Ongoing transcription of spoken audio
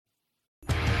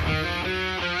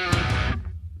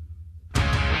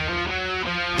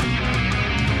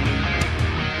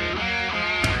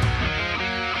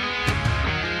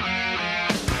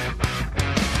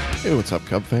Hey, what's up,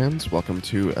 Cub fans? Welcome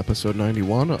to episode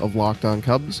 91 of Locked On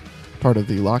Cubs, part of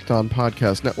the Locked On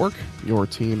Podcast Network, your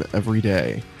team every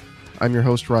day. I'm your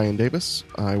host, Ryan Davis.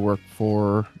 I work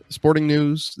for Sporting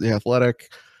News, The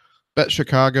Athletic, Bet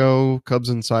Chicago, Cubs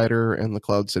Insider, and the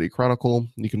Cloud City Chronicle.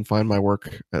 You can find my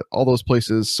work at all those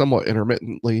places somewhat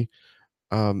intermittently.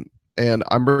 And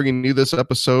I'm bringing you this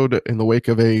episode in the wake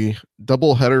of a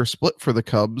doubleheader split for the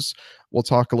Cubs. We'll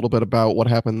talk a little bit about what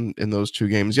happened in those two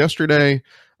games yesterday.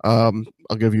 I'll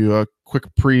give you a quick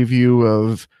preview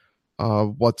of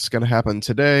what's going to happen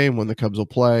today when the Cubs will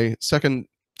play. Second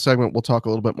segment, we'll talk a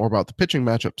little bit more about the pitching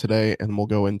matchup today, and we'll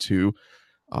go into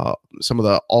some of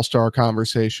the All-Star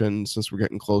conversation since we're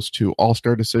getting close to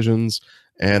All-Star decisions.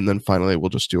 And then finally, we'll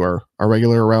just do our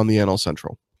regular Around the NL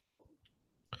Central.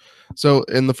 So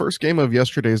in the first game of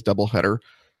yesterday's doubleheader,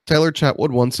 Tyler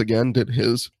Chatwood once again did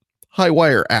his high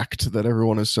wire act that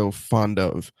everyone is so fond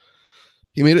of.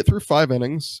 He made it through 5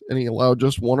 innings, and he allowed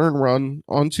just 1 earned run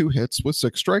on 2 hits with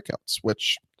 6 strikeouts,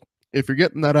 which, if you're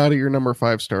getting that out of your number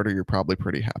 5 starter, you're probably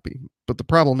pretty happy. But the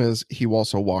problem is he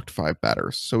also walked 5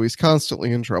 batters, so he's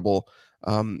constantly in trouble.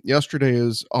 Yesterday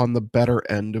is on the better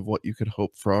end of what you could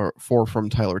hope for from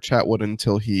Tyler Chatwood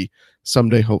until he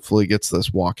someday hopefully gets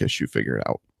this walk issue figured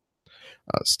out.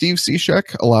 Steve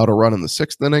Cishek allowed a run in the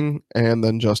 6th inning, and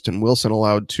then Justin Wilson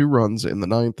allowed 2 runs in the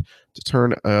 9th to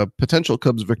turn a potential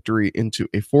Cubs victory into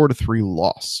a 4-3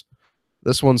 loss.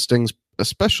 This one stings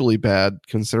especially bad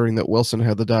considering that Wilson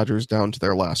had the Dodgers down to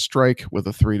their last strike with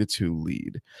a 3-2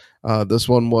 lead. This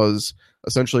one was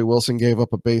essentially Wilson gave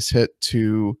up a base hit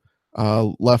to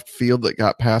left field that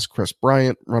got past Kris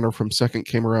Bryant. Runner from second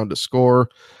came around to score.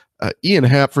 Ian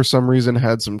Happ, for some reason,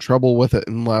 had some trouble with it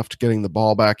and left, getting the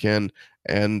ball back in.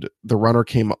 And the runner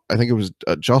came, I think it was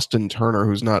Justin Turner,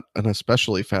 who's not an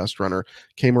especially fast runner,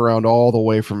 came around all the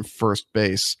way from first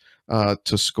base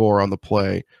to score on the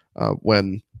play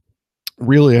when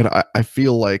really I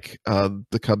feel like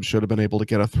the Cubs should have been able to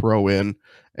get a throw in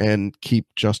and keep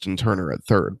Justin Turner at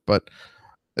third. But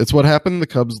it's what happened. The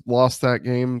Cubs lost that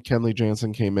game. Kenley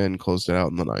Jansen came in, closed it out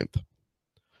in the 9th.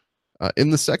 In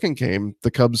the second game,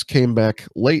 the Cubs came back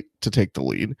late to take the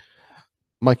lead.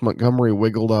 Mike Montgomery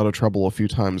wiggled out of trouble a few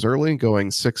times early, going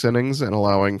 6 innings and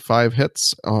allowing 5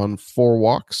 hits on 4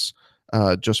 walks,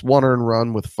 just 1 earned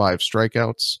run with 5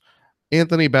 strikeouts.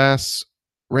 Anthony Bass,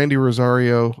 Randy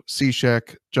Rosario,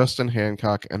 Cishek, Justin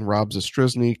Hancock, and Rob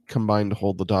Zastryzny combined to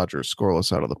hold the Dodgers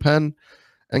scoreless out of the pen,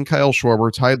 and Kyle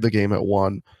Schwarber tied the game at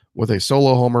 1 with a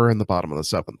solo homer in the bottom of the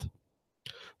 7th.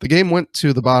 The game went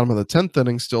to the bottom of the 10th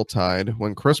inning still tied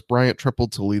when Kris Bryant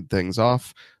tripled to lead things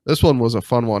off. This one was a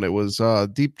fun one. It was a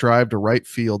deep drive to right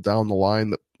field down the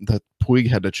line that Puig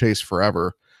had to chase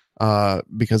forever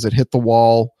because it hit the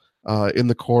wall in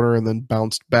the corner and then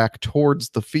bounced back towards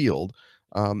the field.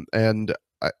 And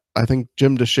I think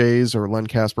Jim Deshaies or Len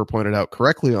Casper pointed out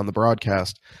correctly on the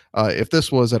broadcast, if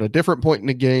this was at a different point in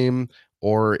the game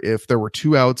or if there were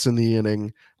 2 outs in the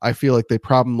inning, I feel like they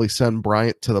probably send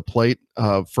Bryant to the plate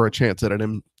for a chance at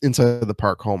an inside the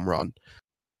park home run.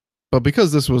 But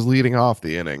because this was leading off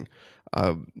the inning,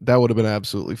 that would have been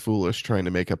absolutely foolish trying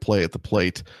to make a play at the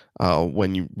plate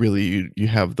when you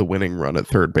have the winning run at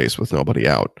third base with nobody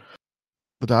out.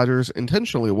 The Dodgers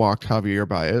intentionally walked Javier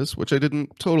Baez, which I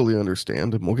didn't totally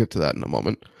understand, and we'll get to that in a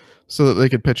moment, so that they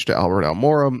could pitch to Albert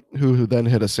Almora, who then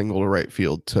hit a single to right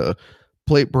field to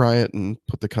plate Bryant and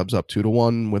put the Cubs up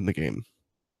 2-1, win the game.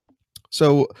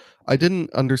 So I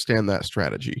didn't understand that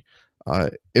strategy.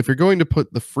 If you're going to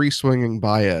put the free-swinging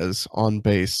Baez on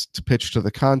base to pitch to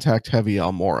the contact-heavy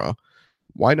Almora,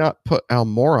 why not put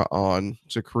Almora on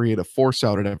to create a force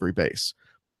out at every base?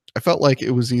 I felt like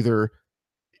it was either,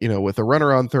 with a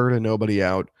runner on third and nobody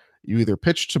out, you either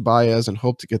pitch to Baez and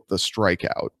hope to get the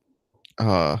strikeout,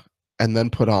 and then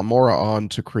put Almora on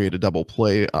to create a double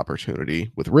play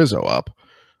opportunity with Rizzo up,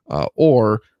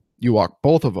 or you walk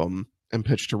both of them and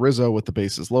pitch to Rizzo with the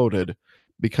bases loaded,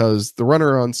 because the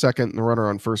runner on second and the runner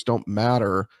on first don't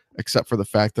matter except for the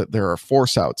fact that there are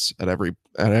force outs at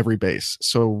every base.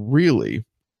 So really,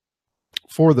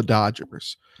 for the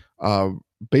Dodgers,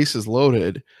 bases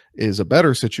loaded is a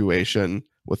better situation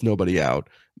with nobody out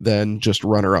than just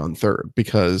runner on third,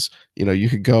 because you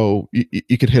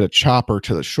could hit a chopper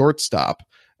to the shortstop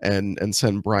and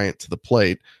send Bryant to the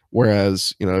plate.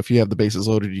 Whereas, if you have the bases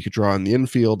loaded, you could draw in the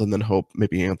infield and then hope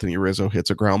maybe Anthony Rizzo hits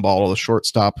a ground ball to the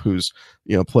shortstop who's,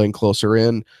 playing closer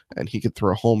in, and he could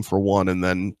throw home for 1 and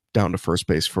then down to first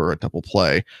base for a double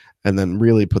play, and then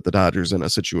really put the Dodgers in a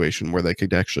situation where they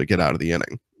could actually get out of the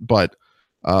inning. But,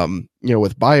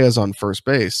 with Baez on first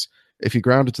base, if you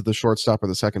ground it to the shortstop or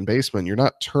the second baseman, you're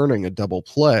not turning a double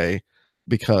play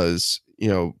because,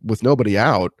 with nobody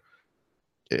out,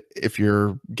 if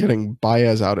you're getting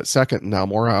Baez out at second and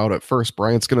Almora out at first,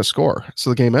 Bryant's going to score. So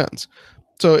the game ends.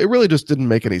 So it really just didn't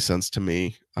make any sense to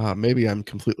me. Maybe I'm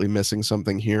completely missing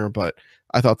something here, but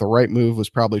I thought the right move was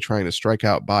probably trying to strike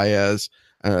out Baez.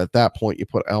 And at that point, you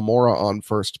put Almora on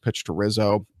first to pitch to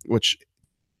Rizzo, which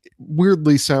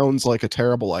weirdly sounds like a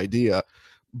terrible idea,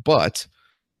 but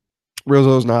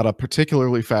Rizzo's not a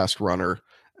particularly fast runner.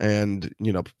 And,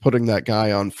 putting that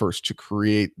guy on first to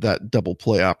create that double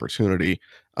play opportunity,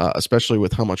 especially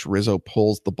with how much Rizzo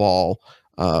pulls the ball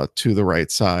to the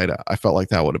right side, I felt like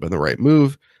that would have been the right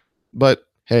move. But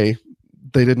hey,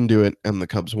 they didn't do it, and the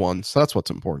Cubs won, so that's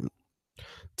what's important.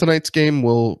 Today's game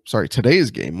will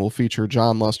feature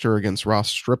Jon Lester against Ross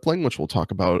Stripling, which we'll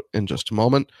talk about in just a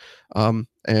moment.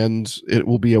 And it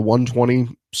will be a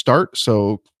 1:20 start,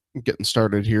 so getting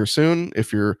started here soon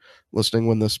if you're listening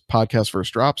when this podcast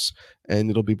first drops, and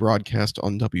it'll be broadcast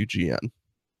on WGN.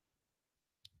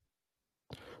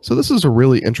 So this is a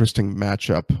really interesting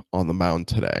matchup on the mound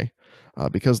today,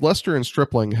 because Lester and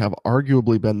Stripling have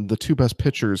arguably been the two best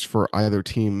pitchers for either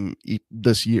team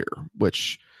this year,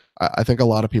 which I think a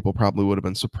lot of people probably would have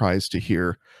been surprised to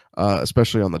hear,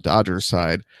 especially on the Dodgers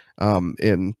side,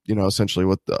 essentially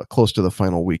with close to the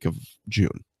final week of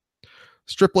June.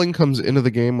 Stripling comes into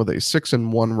the game with a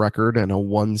 6-1 record and a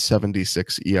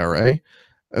 1.76 ERA.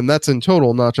 And that's in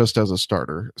total, not just as a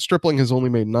starter. Stripling has only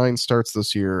made 9 starts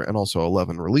this year and also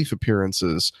 11 relief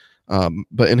appearances.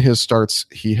 But in his starts,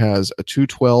 he has a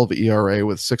 2.12 ERA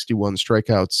with 61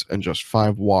 strikeouts and just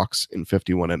 5 walks in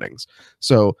 51 innings.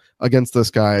 So against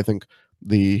this guy, I think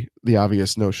the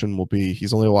obvious notion will be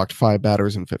he's only walked 5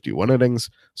 batters in 51 innings.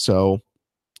 So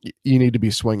you need to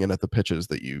be swinging at the pitches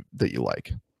that you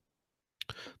like.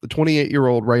 The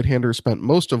 28-year-old right-hander spent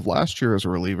most of last year as a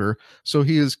reliever, so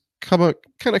he has come out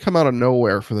of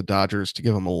nowhere for the Dodgers to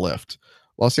give him a lift.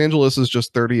 Los Angeles is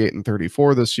just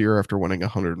 38-34 this year after winning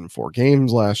 104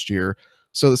 games last year,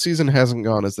 so the season hasn't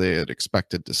gone as they had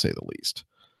expected, to say the least.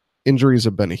 Injuries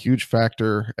have been a huge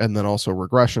factor, and then also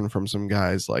regression from some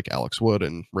guys like Alex Wood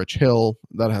and Rich Hill.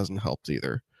 That hasn't helped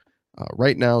either.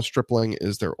 Right now, Stripling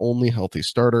is their only healthy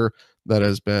starter. That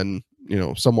has been,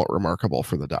 somewhat remarkable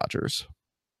for the Dodgers.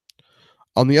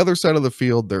 On the other side of the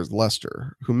field, there's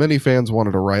Lester, who many fans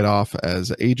wanted to write off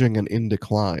as aging and in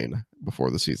decline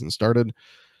before the season started.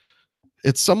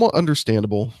 It's somewhat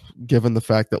understandable, given the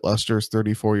fact that Lester is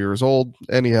 34 years old,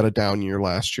 and he had a down year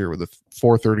last year with a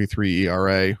 4.33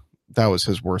 ERA. That was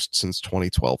his worst since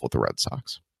 2012 with the Red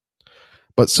Sox.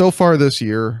 But so far this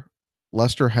year,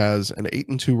 Lester has an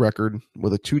 8-2 record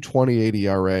with a 2.28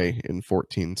 ERA in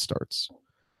 14 starts.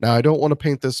 Now, I don't want to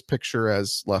paint this picture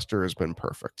as Lester has been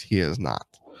perfect. He is not.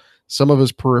 Some of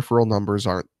his peripheral numbers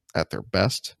aren't at their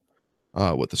best,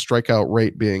 with the strikeout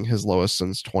rate being his lowest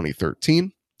since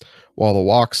 2013, while the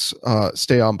walks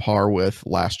stay on par with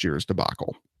last year's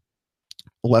debacle.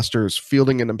 Lester's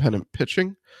fielding independent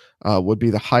pitching would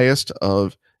be the highest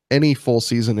of any full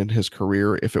season in his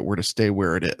career if it were to stay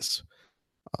where it is.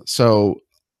 So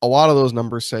a lot of those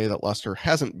numbers say that Lester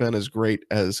hasn't been as great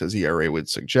as his ERA would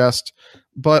suggest,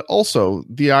 but also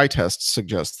the eye test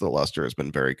suggests that Lester has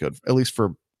been very good, at least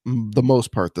for the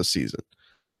most part this season.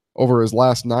 Over his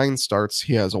last 9 starts,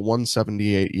 he has a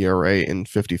 1.78 ERA in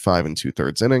 55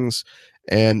 2/3 innings,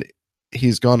 and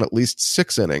he's gone at least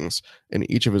 6 innings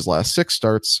in each of his last 6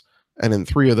 starts, and in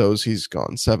 3 of those, he's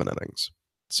gone 7 innings.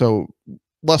 So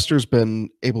Lester's been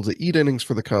able to eat innings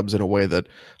for the Cubs in a way that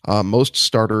most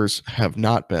starters have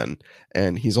not been.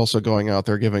 And he's also going out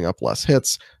there giving up less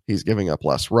hits. He's giving up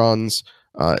less runs.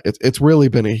 It's really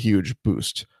been a huge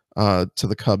boost to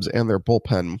the Cubs and their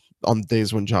bullpen on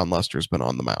days when Jon Lester's been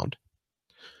on the mound.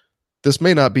 This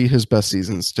may not be his best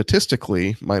season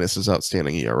statistically, minus his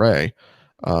outstanding ERA,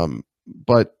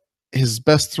 but his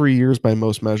best 3 years by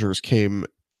most measures came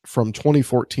from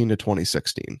 2014 to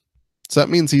 2016. So that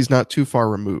means he's not too far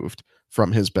removed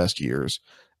from his best years.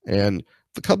 And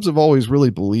the Cubs have always really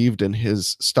believed in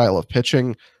his style of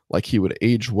pitching, like he would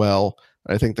age well.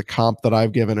 I think the comp that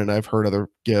I've given and I've heard other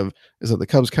give is that the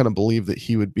Cubs kind of believe that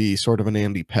he would be sort of an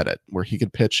Andy Pettitte, where he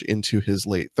could pitch into his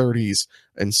late 30s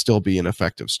and still be an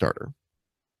effective starter.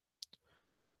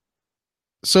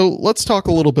 So let's talk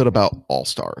a little bit about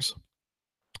all-stars.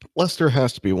 Lester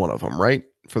has to be one of them, right?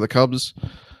 For the Cubs.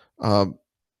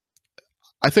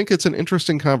 I think it's an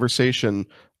interesting conversation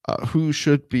who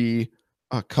should be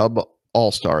a Cub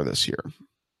all-star this year.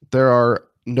 There are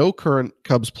no current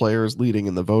Cubs players leading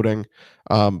in the voting,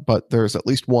 but there's at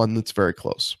least one that's very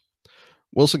close.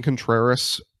 Wilson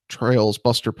Contreras trails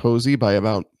Buster Posey by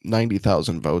about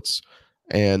 90,000 votes,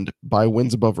 And by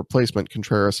wins above replacement,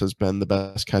 Contreras has been the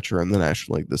best catcher in the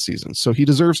National League this season. So he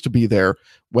deserves to be there,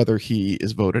 whether he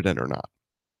is voted in or not.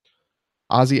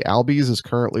 Ozzy Albies is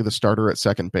currently the starter at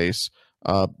second base,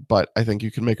 but I think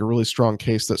you can make a really strong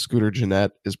case that Scooter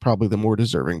Gennett is probably the more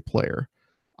deserving player.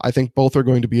 I think both are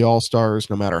going to be all-stars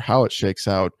no matter how it shakes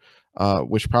out,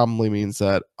 which probably means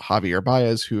that Javier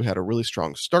Baez, who had a really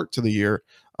strong start to the year,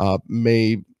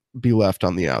 may be left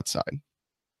on the outside.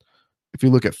 If you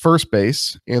look at first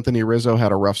base, Anthony Rizzo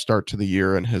had a rough start to the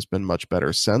year and has been much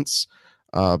better since.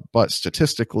 But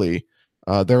statistically,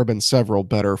 there have been several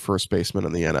better first basemen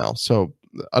in the NL. So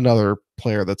another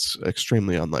player that's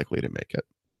extremely unlikely to make it.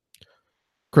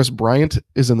 Chris Bryant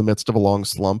is in the midst of a long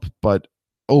slump, but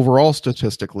overall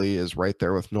statistically is right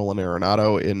there with Nolan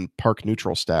Arenado in park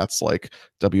neutral stats like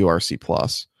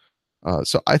WRC+.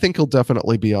 So I think he'll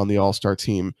definitely be on the all-star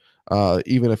team,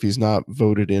 even if he's not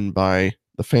voted in by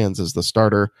the fans as the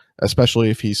starter, especially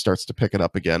if he starts to pick it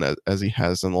up again as he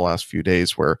has in the last few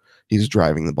days where he's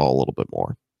driving the ball a little bit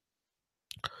more.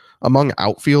 Among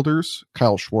outfielders,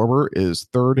 Kyle Schwarber is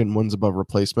third in wins above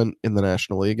replacement in the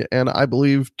National League, and I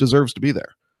believe deserves to be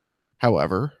there.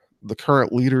 However, the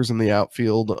current leaders in the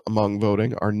outfield among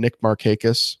voting are Nick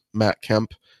Markakis, Matt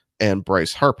Kemp, and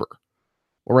Bryce Harper.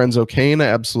 Lorenzo Cain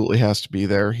absolutely has to be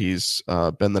there. He's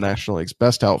been the National League's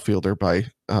best outfielder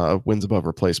by wins above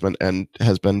replacement and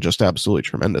has been just absolutely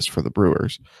tremendous for the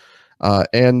Brewers.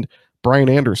 And Brian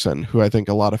Anderson, who I think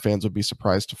a lot of fans would be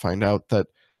surprised to find out that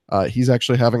he's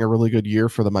actually having a really good year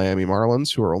for the Miami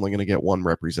Marlins, who are only going to get one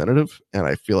representative, and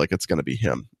I feel like it's going to be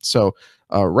him. So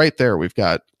right there, we've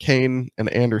got Cain and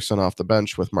Anderson off the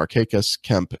bench with Markakis,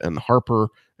 Kemp, and Harper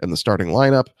in the starting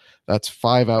lineup. That's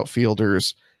 5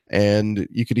 outfielders. And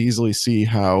you could easily see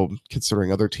how,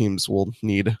 considering other teams will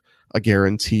need a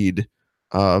guaranteed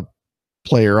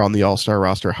player on the all-star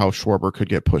roster, how Schwarber could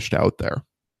get pushed out there.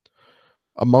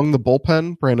 Among the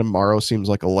bullpen, Brandon Morrow seems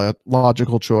like a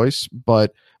logical choice,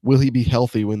 but will he be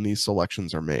healthy when these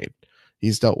selections are made?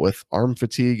 He's dealt with arm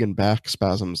fatigue and back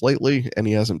spasms lately, and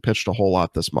he hasn't pitched a whole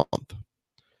lot this month.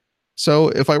 So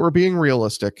if I were being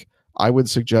realistic, I would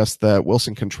suggest that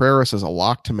Wilson Contreras is a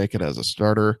lock to make it as a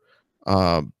starter,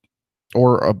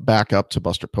 or a backup to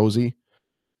Buster Posey.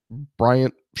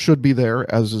 Bryant should be there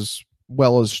as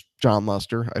well as John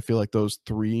Lester. I feel like those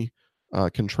 3,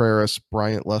 Contreras,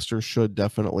 Bryant, Lester, should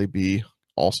definitely be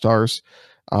all-stars.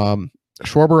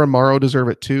 Schwarber and Morrow deserve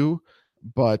it too,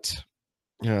 but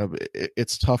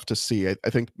it's tough to see. I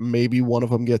think maybe one of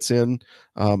them gets in,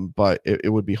 but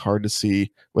it would be hard to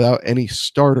see without any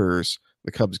starters,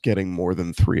 the Cubs getting more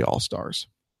than 3 all-stars.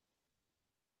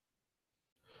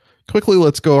 Quickly,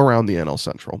 let's go around the NL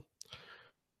Central.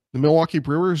 The Milwaukee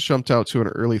Brewers jumped out to an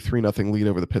early 3-0 lead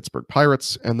over the Pittsburgh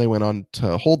Pirates, and they went on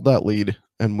to hold that lead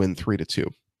and win 3-2.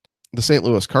 The St.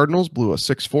 Louis Cardinals blew a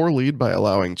 6-4 lead by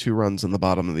allowing 2 runs in the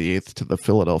bottom of the 8th to the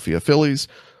Philadelphia Phillies,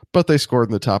 but they scored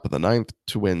in the top of the 9th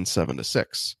to win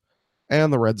 7-6.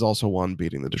 And the Reds also won,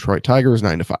 beating the Detroit Tigers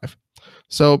 9-5.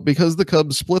 So because the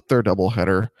Cubs split their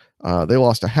doubleheader, they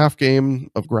lost a half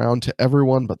game of ground to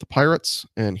everyone but the Pirates,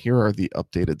 and here are the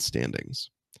updated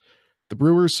standings. The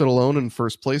Brewers sit alone in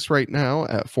first place right now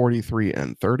at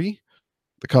 43-30.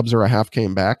 The Cubs are a half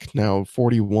game back, now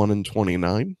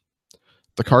 41-29.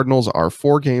 The Cardinals are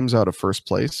 4 games out of first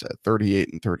place at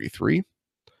 38-33.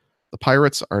 The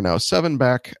Pirates are now 7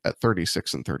 back at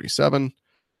 36-37.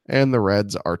 And the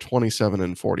Reds are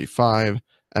 27-45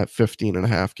 at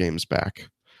 15.5 games back.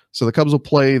 So the Cubs will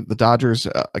play the Dodgers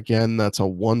again. That's a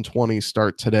 1:20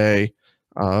 start today.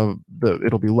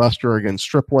 It'll be Lester against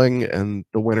Stripling, and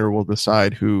the winner will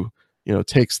decide who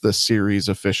takes this series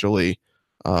officially.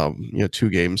 2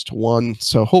 games to 1.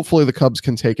 So hopefully the Cubs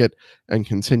can take it and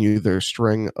continue their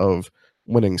string of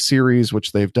winning series,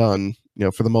 which they've done,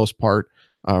 for the most part,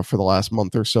 for the last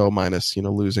month or so, minus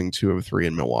losing 2 of 3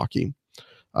 in Milwaukee.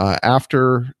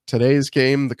 After today's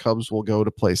game, the Cubs will go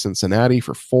to play Cincinnati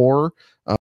for 4,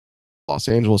 Los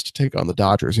Angeles to take on the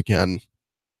Dodgers again,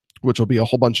 which will be a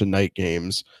whole bunch of night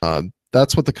games.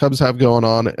 That's what the Cubs have going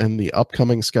on in the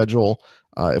upcoming schedule.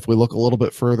 If we look a little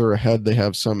bit further ahead, they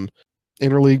have some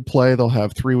interleague play. They'll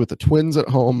have 3 with the Twins at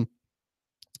home,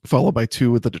 followed by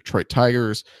 2 with the Detroit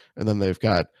Tigers, and then they've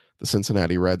got the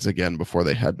Cincinnati Reds again before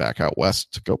they head back out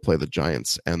west to go play the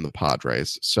Giants and the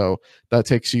Padres. So that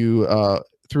takes you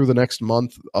through the next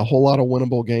month, a whole lot of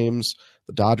winnable games.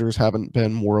 The Dodgers haven't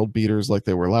been world beaters like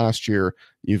they were last year.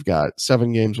 You've got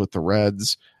 7 games with the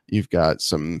Reds. You've got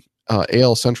some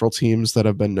AL Central teams that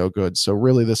have been no good. So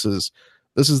really, this is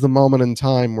the moment in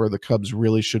time where the Cubs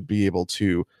really should be able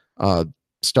to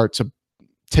start to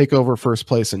take over first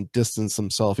place and distance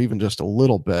themselves even just a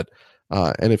little bit.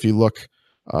 And if you look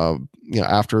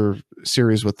After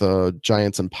series with the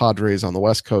Giants and Padres on the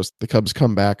West Coast, the Cubs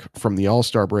come back from the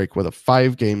All-Star break with a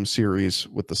 5-game series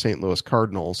with the St. Louis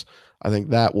Cardinals. I think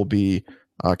that will be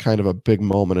kind of a big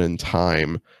moment in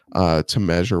time to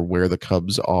measure where the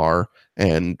Cubs are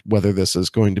and whether this is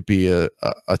going to be a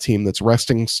team that's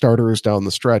resting starters down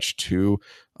the stretch to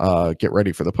get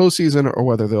ready for the postseason, or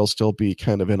whether they'll still be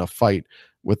kind of in a fight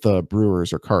with the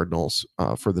Brewers or Cardinals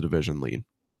for the division lead.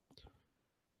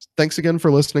 Thanks again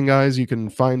for listening, guys. You can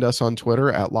find us on Twitter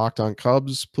at Locked On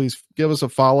Cubs. Please give us a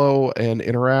follow and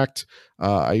interact.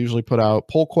 I usually put out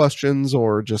poll questions,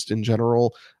 or just in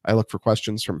general, I look for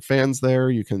questions from fans there.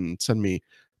 You can send me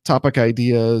topic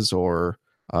ideas or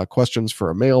questions for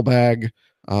a mailbag,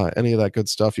 any of that good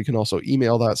stuff. You can also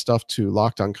email that stuff to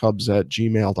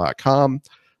lockedoncubs@gmail.com.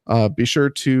 Be sure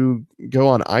to go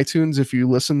on iTunes if you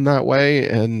listen that way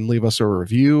and leave us a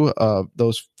review.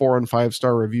 Those 4 and 5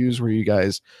 star reviews where you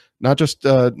guys not just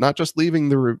leaving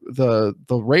the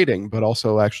rating, but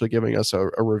also actually giving us a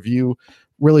review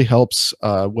really helps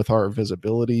with our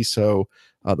visibility. So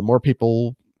the more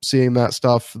people seeing that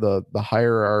stuff, the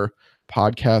higher our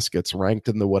podcast gets ranked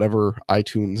in the whatever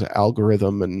iTunes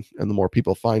algorithm, and the more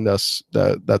people find us,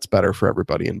 that's better for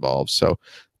everybody involved. So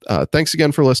thanks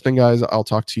again for listening, guys. I'll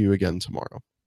talk to you again tomorrow.